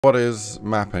What is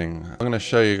mapping? I'm going to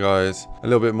show you guys a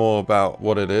little bit more about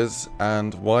what it is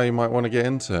and why you might want to get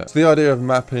into it. So the idea of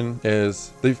mapping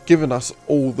is they've given us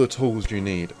all the tools you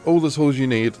need. All the tools you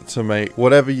need to make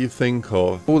whatever you think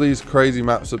of. All these crazy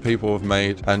maps that people have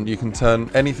made, and you can turn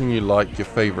anything you like, your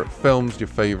favorite films, your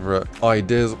favorite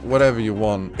ideas, whatever you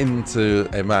want, into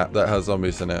a map that has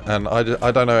zombies in it. And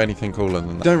I don't know anything cooler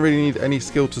than that. You don't really need any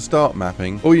skill to start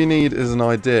mapping. All you need is an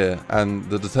idea and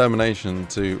the determination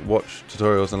to watch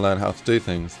tutorials and learn how to do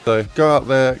things. So go out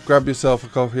there, grab yourself a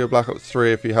copy of Black Ops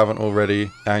 3 if you haven't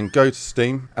already, and go to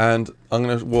Steam, and I'm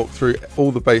going to walk through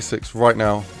all the basics right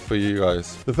now for you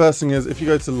guys. The first thing is, if you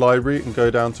go to library and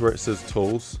go down to where it says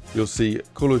tools, you'll see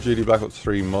Call of Duty Black Ops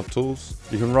 3 mod tools.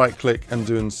 You can right click and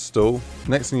do install.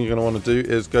 Next thing you're going to want to do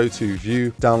is go to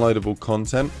view downloadable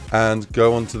content and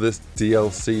go onto this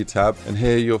DLC tab, and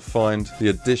here you'll find the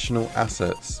additional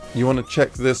assets. You want to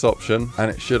check this option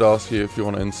and it should ask you if you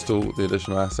want to install the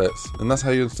additional assets, and that's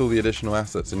how you install the additional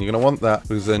assets. And you're going to want that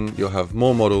because then you'll have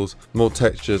more models, more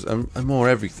textures, and more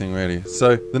everything really.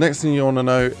 So the next thing you want to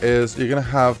know is you're going to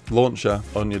have launcher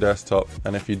on your desktop,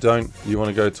 and if you don't, you want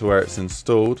to go to where it's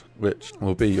installed, which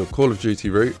will be your Call of Duty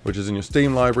root, which is in your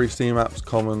Steam library, Steam apps,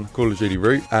 common, Call of Duty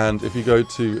root. And if you go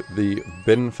to the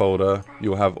bin folder,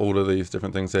 you'll have all of these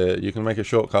different things here. You can make a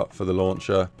shortcut for the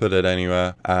launcher, put it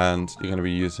anywhere, and you're going to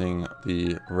be using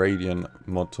the Radiant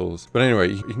mod tools. But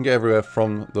anyway, you can get everywhere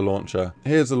from the launcher.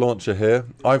 Here's the launcher here.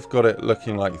 I've got it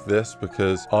looking like this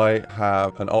because I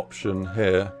have an option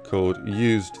here called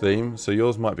used theme. So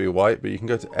yours might be white, but you can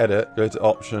go to edit, go to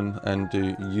option, and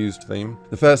do used theme.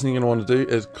 The first thing you're going to want to do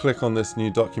is click on this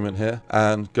new document here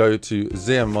and go to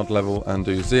ZM mod level and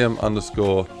do ZM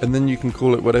underscore, and then you can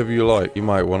call it whatever you like. You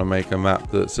might want to make a map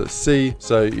that's at C,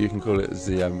 so you can call it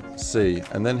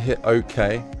ZMC, and then hit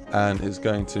OK, and it's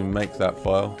going to make that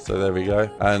file. So there we go.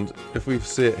 And if we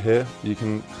see it here, you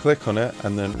can click on it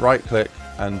and then right click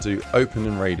and do open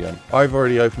in Radiant. I've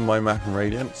already opened my map in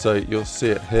Radiant, so you'll see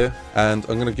it here, and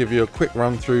I'm going to give you a quick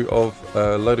run through of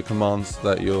a load of commands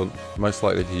that you're most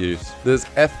likely to use. There's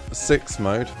F6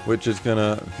 mode, which is going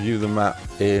to view the map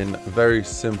in very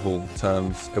simple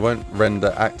terms. It won't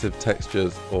render active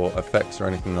textures or effects or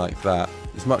anything like that.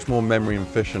 It's a much more memory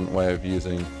efficient way of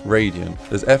using Radiant.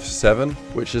 There's F7,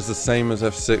 which is the same as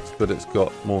F6, but it's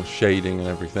got more shading and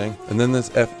everything. And then there's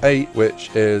F8,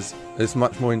 which is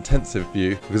much more intensive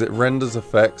view because it renders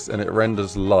effects and it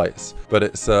renders lights, but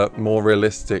it's a more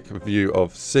realistic view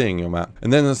of seeing your map.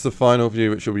 And then there's the final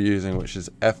view which you'll be using, which is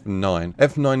F9.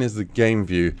 F9 is the game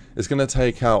view. It's going to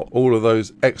take out all of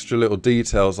those extra little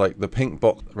details like the pink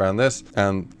box around this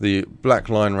and the black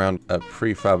line around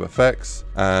prefab effects,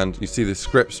 and you see the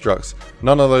script structs.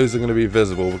 None of those are going to be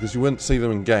visible because you wouldn't see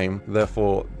them in game,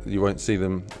 therefore you won't see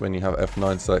them when you have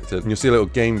F9 selected. And you'll see a little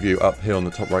game view up here on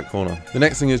the top right corner. The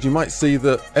next thing is you might see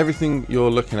that everything you're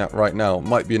looking at right now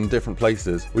might be in different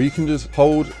places, where you can just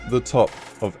hold the top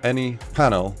of any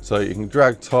panel, so you can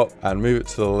drag top and move it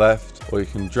to the left, or you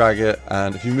can drag it,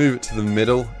 and if you move it to the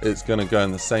middle, it's going to go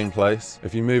in the same place.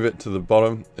 If you move it to the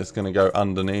bottom, it's going to go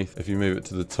underneath. If you move it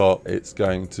to the top, it's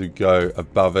going to go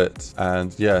above it.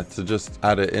 And yeah, to just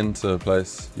add it into a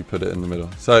place, you put it in the middle.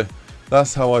 So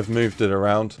that's how I've moved it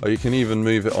around. Or you can even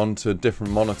move it onto a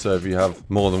different monitor if you have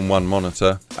more than one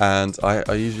monitor. And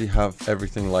I usually have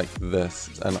everything like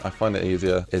this, and I find it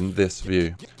easier in this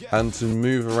view. And to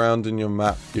move around in your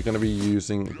map, you're going to be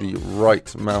using the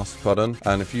right mouse button.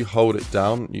 And if you hold it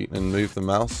down and move the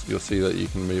mouse, you'll see that you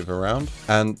can move around.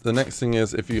 And the next thing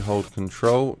is, if you hold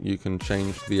control, you can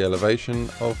change the elevation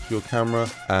of your camera.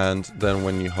 And then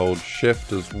when you hold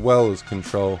shift as well as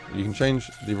control, you can change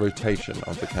the rotation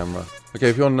of the camera. Okay,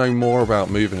 if you want to know more about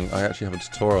moving, I actually have a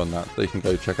tutorial on that you can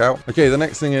go check out. Okay, the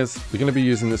next thing is you're going to be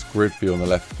using this grid view on the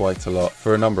left quite a lot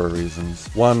for a number of reasons.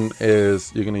 One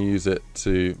is you're going to use it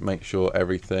to make sure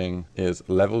everything is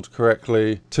leveled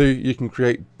correctly. Two, you can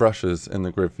create brushes in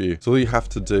the grid view. So all you have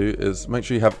to do is make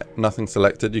sure you have nothing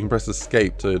selected. You can press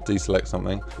escape to deselect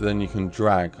something. Then you can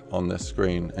drag on this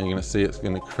screen, and you're going to see it's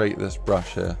going to create this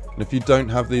brush here. And if you don't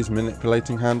have these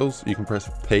manipulating handles, you can press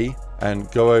P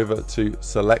and go over to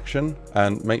selection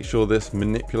and make sure this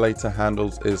manipulator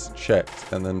handles is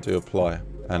checked, and then do apply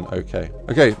and OK.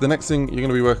 Okay, the next thing you're going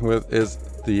to be working with is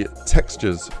the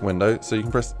textures window. So you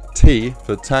can press T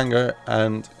for tango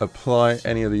and apply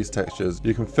any of these textures.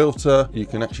 You can filter, you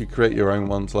can actually create your own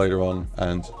ones later on,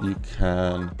 and you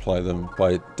can apply them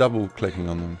by double clicking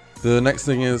on them. The next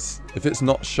thing is, if it's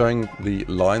not showing the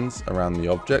lines around the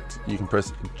object, you can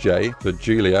press J for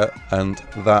Juliet, and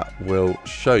that will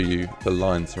show you the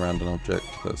lines around an object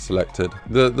that's selected.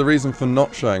 The reason for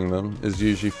not showing them is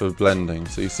usually for blending.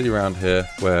 So you see around here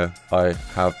where I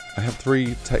have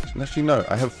 3 textures, actually no,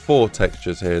 I have 4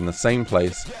 textures here in the same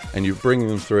place, and you bring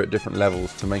them through at different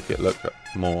levels to make it look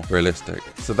more realistic.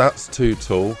 So that's too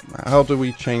tall. How do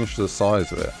we change the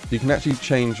size of it? You can actually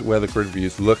change where the grid view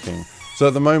is looking. So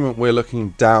at the moment we're looking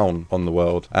down on the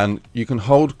world, and you can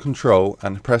hold Control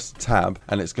and press Tab,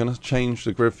 and it's going to change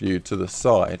the grid view to the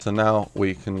side. So now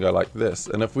we can go like this,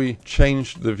 and if we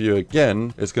change the view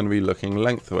again, it's going to be looking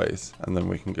lengthways, and then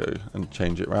we can go and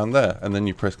change it around there. And then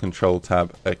you press Control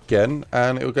Tab again,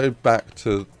 and it will go back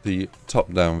to the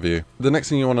top-down view. The next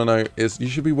thing you want to know is you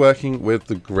should be working with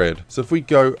the grid. So if we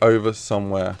go over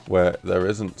somewhere where there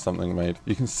isn't something made,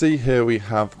 you can see here we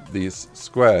have these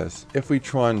squares. If we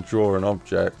try and draw an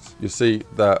object, you see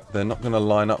that they're not going to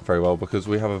line up very well because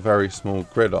we have a very small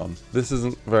grid on. This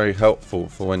isn't very helpful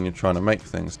for when you're trying to make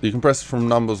things. You can press from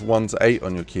numbers 1 to 8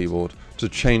 on your keyboard to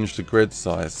change the grid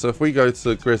size. So if we go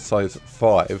to grid size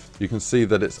 5, you can see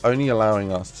that it's only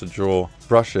allowing us to draw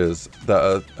brushes that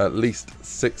are at least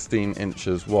 16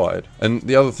 inches wide. And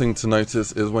the other thing to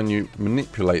notice is when you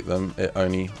manipulate them, it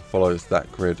only follows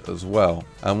that grid as well.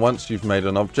 And once you've made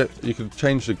an object, you can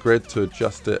change the grid to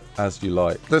adjust it as you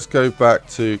like. Let's go back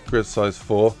to grid size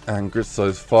 4 and grid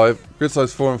size 5. Grid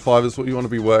size 4 and 5 is what you want to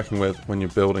be working with when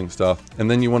you're building stuff. And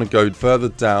then you want to go further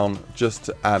down just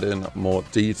to add in more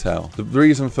detail. The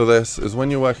reason for this is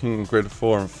when you're working in grid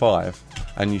 4 and 5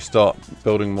 and you start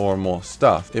building more and more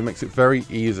stuff, it makes it very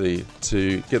easy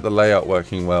to get the layout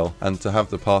working well and to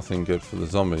have the pathing good for the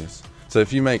zombies. So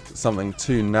if you make something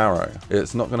too narrow,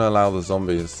 it's not going to allow the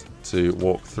zombies to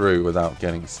walk through without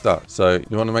getting stuck. So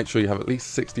you want to make sure you have at least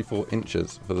 64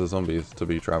 inches for the zombies to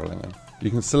be traveling in.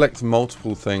 You can select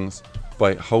multiple things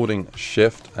by holding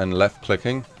Shift and left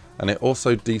clicking, and it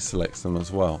also deselects them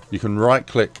as well. You can right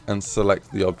click and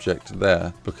select the object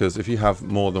there, because if you have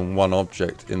more than one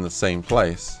object in the same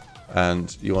place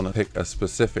and you want to pick a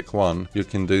specific one, you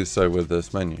can do so with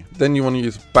this menu. Then you want to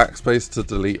use backspace to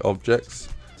delete objects,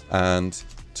 and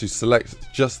to select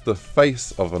just the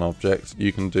face of an object,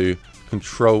 you can do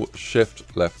Control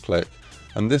Shift left click,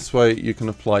 and this way you can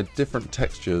apply different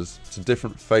textures to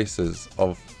different faces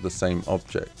of the same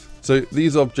object. So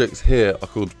these objects here are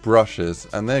called brushes,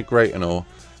 and they're great and all,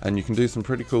 and you can do some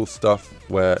pretty cool stuff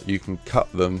where you can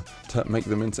cut them to make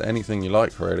them into anything you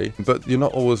like really, but you're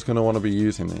not always going to want to be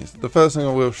using these. The first thing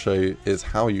I will show you is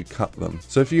how you cut them.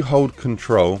 So if you hold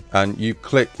Control and you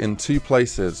click in 2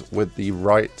 places with the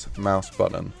right mouse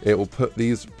button, it will put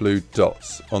these blue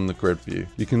dots on the grid view.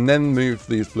 You can then move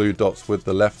these blue dots with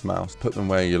the left mouse, put them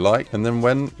where you like, and then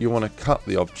when you want to cut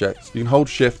the object, you can hold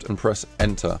Shift and press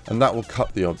Enter, and that will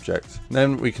cut the object.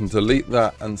 Then we can delete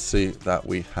that and see that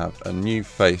we have a new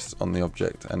face on the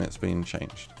object and it's been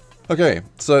changed. Okay,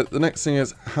 so the next thing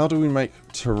is, how do we make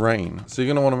terrain? So you're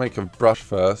going to want to make a brush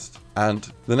first, and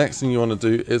the next thing you want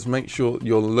to do is make sure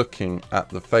you're looking at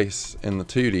the face in the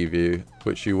 2D view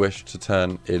which you wish to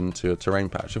turn into a terrain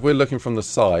patch. If we're looking from the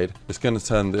side, it's going to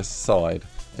turn this side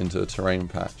into a terrain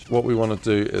patch. What we want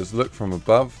to do is look from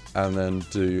above and then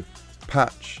do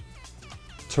patch,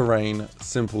 terrain,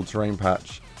 simple terrain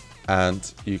patch,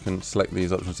 and you can select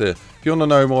these options here. If you want to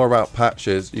know more about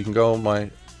patches, you can go on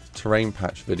my terrain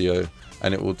patch video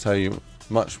and it will tell you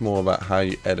much more about how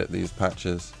you edit these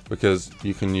patches, because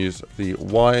you can use the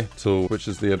Y tool, which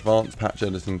is the advanced patch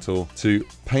editing tool, to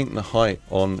paint the height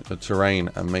on the terrain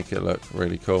and make it look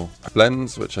really cool.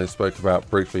 Blends, which I spoke about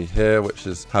briefly here, which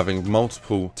is having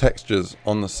multiple textures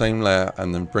on the same layer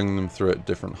and then bring them through at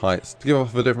different heights to give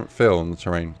off a different feel on the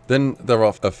terrain. Then there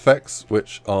are effects,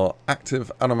 which are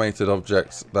active animated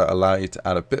objects that allow you to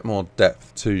add a bit more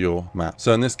depth to your map.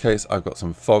 So in this case, I've got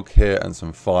some fog here and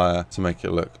some fire to make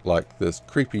it look like this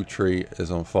creepy tree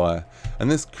is on fire. And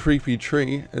this creepy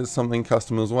tree is something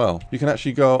custom as well. You can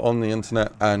actually go on the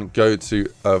internet and go to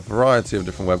a variety of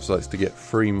different websites to get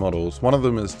free models. One of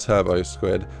them is Turbo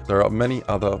Squid. There are many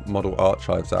other model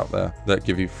archives out there that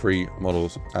give you free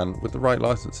models, and with the right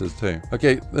licenses too.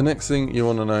 Okay, the next thing you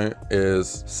want to know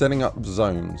is setting up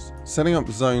zones. Setting up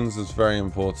zones is very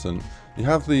important. You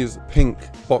have these pink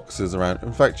boxes around.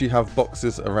 In fact, you have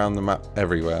boxes around the map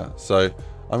everywhere. So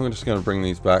I'm just going to bring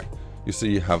these back. You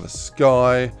see you have a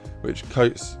sky which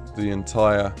coats the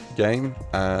entire game,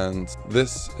 and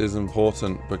this is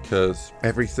important because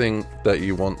everything that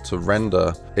you want to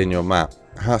render in your map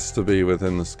has to be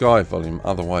within the sky volume,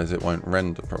 otherwise it won't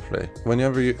render properly.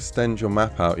 Whenever you extend your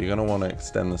map out, you're going to want to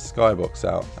extend the skybox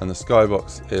out, and the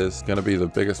skybox is going to be the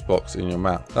biggest box in your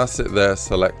map. That's it there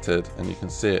selected, and you can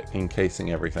see it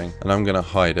encasing everything, and I'm going to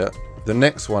hide it. The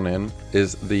next one in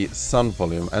is the sun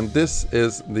volume, and this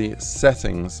is the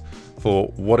settings for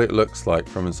what it looks like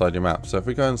from inside your map. So if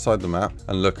we go inside the map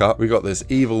and look up, we got this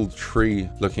evil tree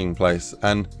looking place,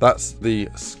 and that's the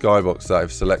skybox that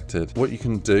I've selected. What you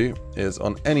can do is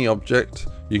on any object,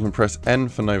 you can press N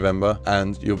for November,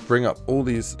 and you'll bring up all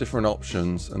these different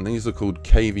options, and these are called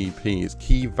KVPs,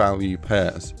 key value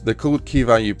pairs. They're called key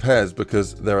value pairs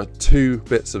because there are two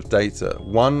bits of data.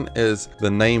 One is the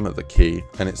name of the key,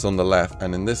 and it's on the left,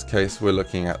 and in this case we're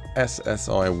looking at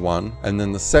SSI1, and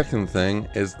then the second thing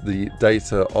is the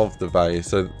data of the value,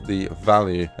 so the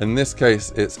value. In this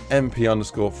case it's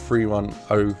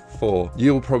MP_3104.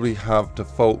 You'll probably have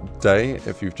default day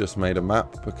if you've just made a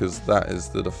map, because that is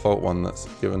the default one that's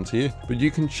given to you, but you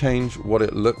can change what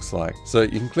it looks like. So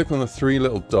you can click on the three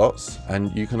little dots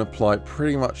and you can apply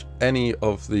pretty much any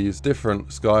of these different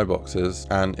skyboxes,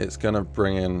 and it's going to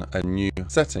bring in a new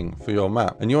setting for your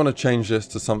map, and you want to change this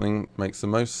to something that makes the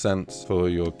most sense for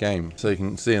your game. So you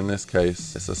can see in this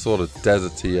case it's a sort of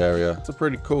deserty area. It's a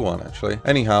pretty cool one actually.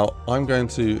 Anyhow, I'm going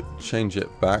to change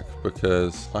it back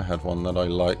because I had one that I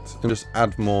liked, and just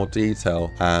add more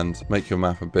detail and make your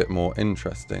map a bit more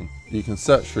interesting. You can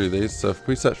search through these. So if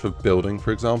we search for building,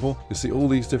 for example, you see all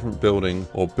these different building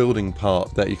or building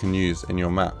parts that you can use in your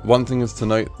map. One thing is to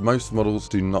note, most models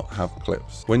do not have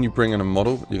clips. When you bring in a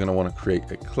model, you're going to want to create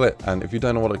a clip. And if you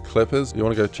don't know what a clip is, you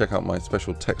want to go check out my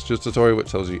special textures tutorial,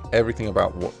 which tells you everything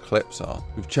about what clips are.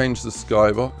 We've changed the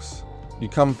skybox. You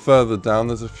come further down,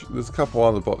 there's a couple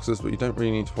other boxes, but you don't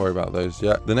really need to worry about those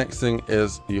yet. The next thing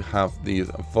is you have these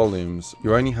volumes.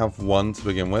 You only have one to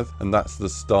begin with, and that's the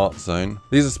start zone.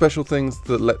 These are special things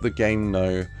that let the game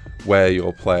know where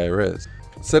your player is.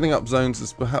 Setting up zones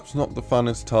is perhaps not the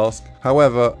funnest task.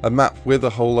 However, a map with a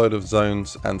whole load of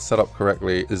zones and set up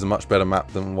correctly is a much better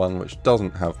map than one which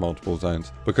doesn't have multiple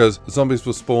zones, because zombies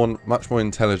will spawn much more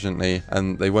intelligently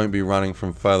and they won't be running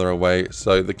from further away,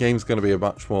 so the game's going to be a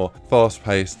much more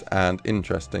fast-paced and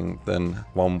interesting than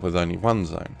one with only one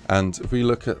zone. And if we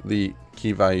look at the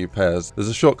key value pairs, there's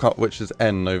a shortcut which is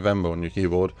N November on your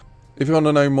keyboard. If you want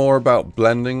to know more about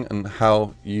blending and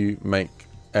how you make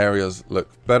areas look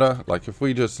better, like if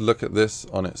we just look at this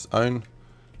on its own,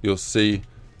 you'll see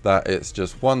that it's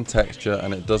just one texture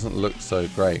and it doesn't look so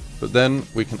great, but then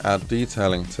we can add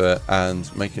detailing to it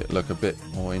and make it look a bit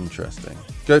more interesting.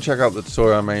 Go check out the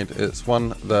tutorial I made. It's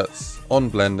one that's on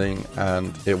blending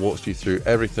and it walks you through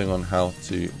everything on how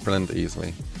to blend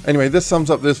easily. Anyway, this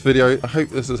sums up this video. I hope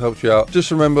this has helped you out.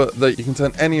 Just remember that you can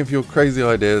turn any of your crazy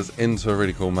ideas into a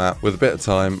really cool map with a bit of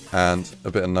time and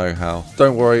a bit of know-how.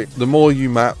 Don't worry, the more you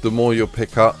map, the more you'll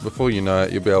pick up. Before you know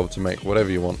it, you'll be able to make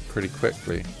whatever you want pretty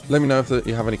quickly. Let me know if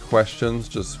you have any questions,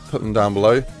 just put them down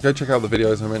below. Go check out the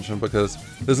videos I mentioned, because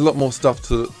there's a lot more stuff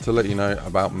to let you know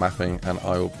about mapping, and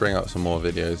I will bring out some more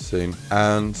videos soon.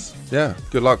 And yeah,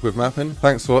 good luck with mapping.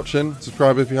 Thanks for watching.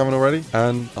 Subscribe if you haven't already,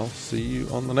 and I'll see you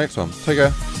on the next one. Take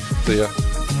care. See ya.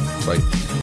 Bye.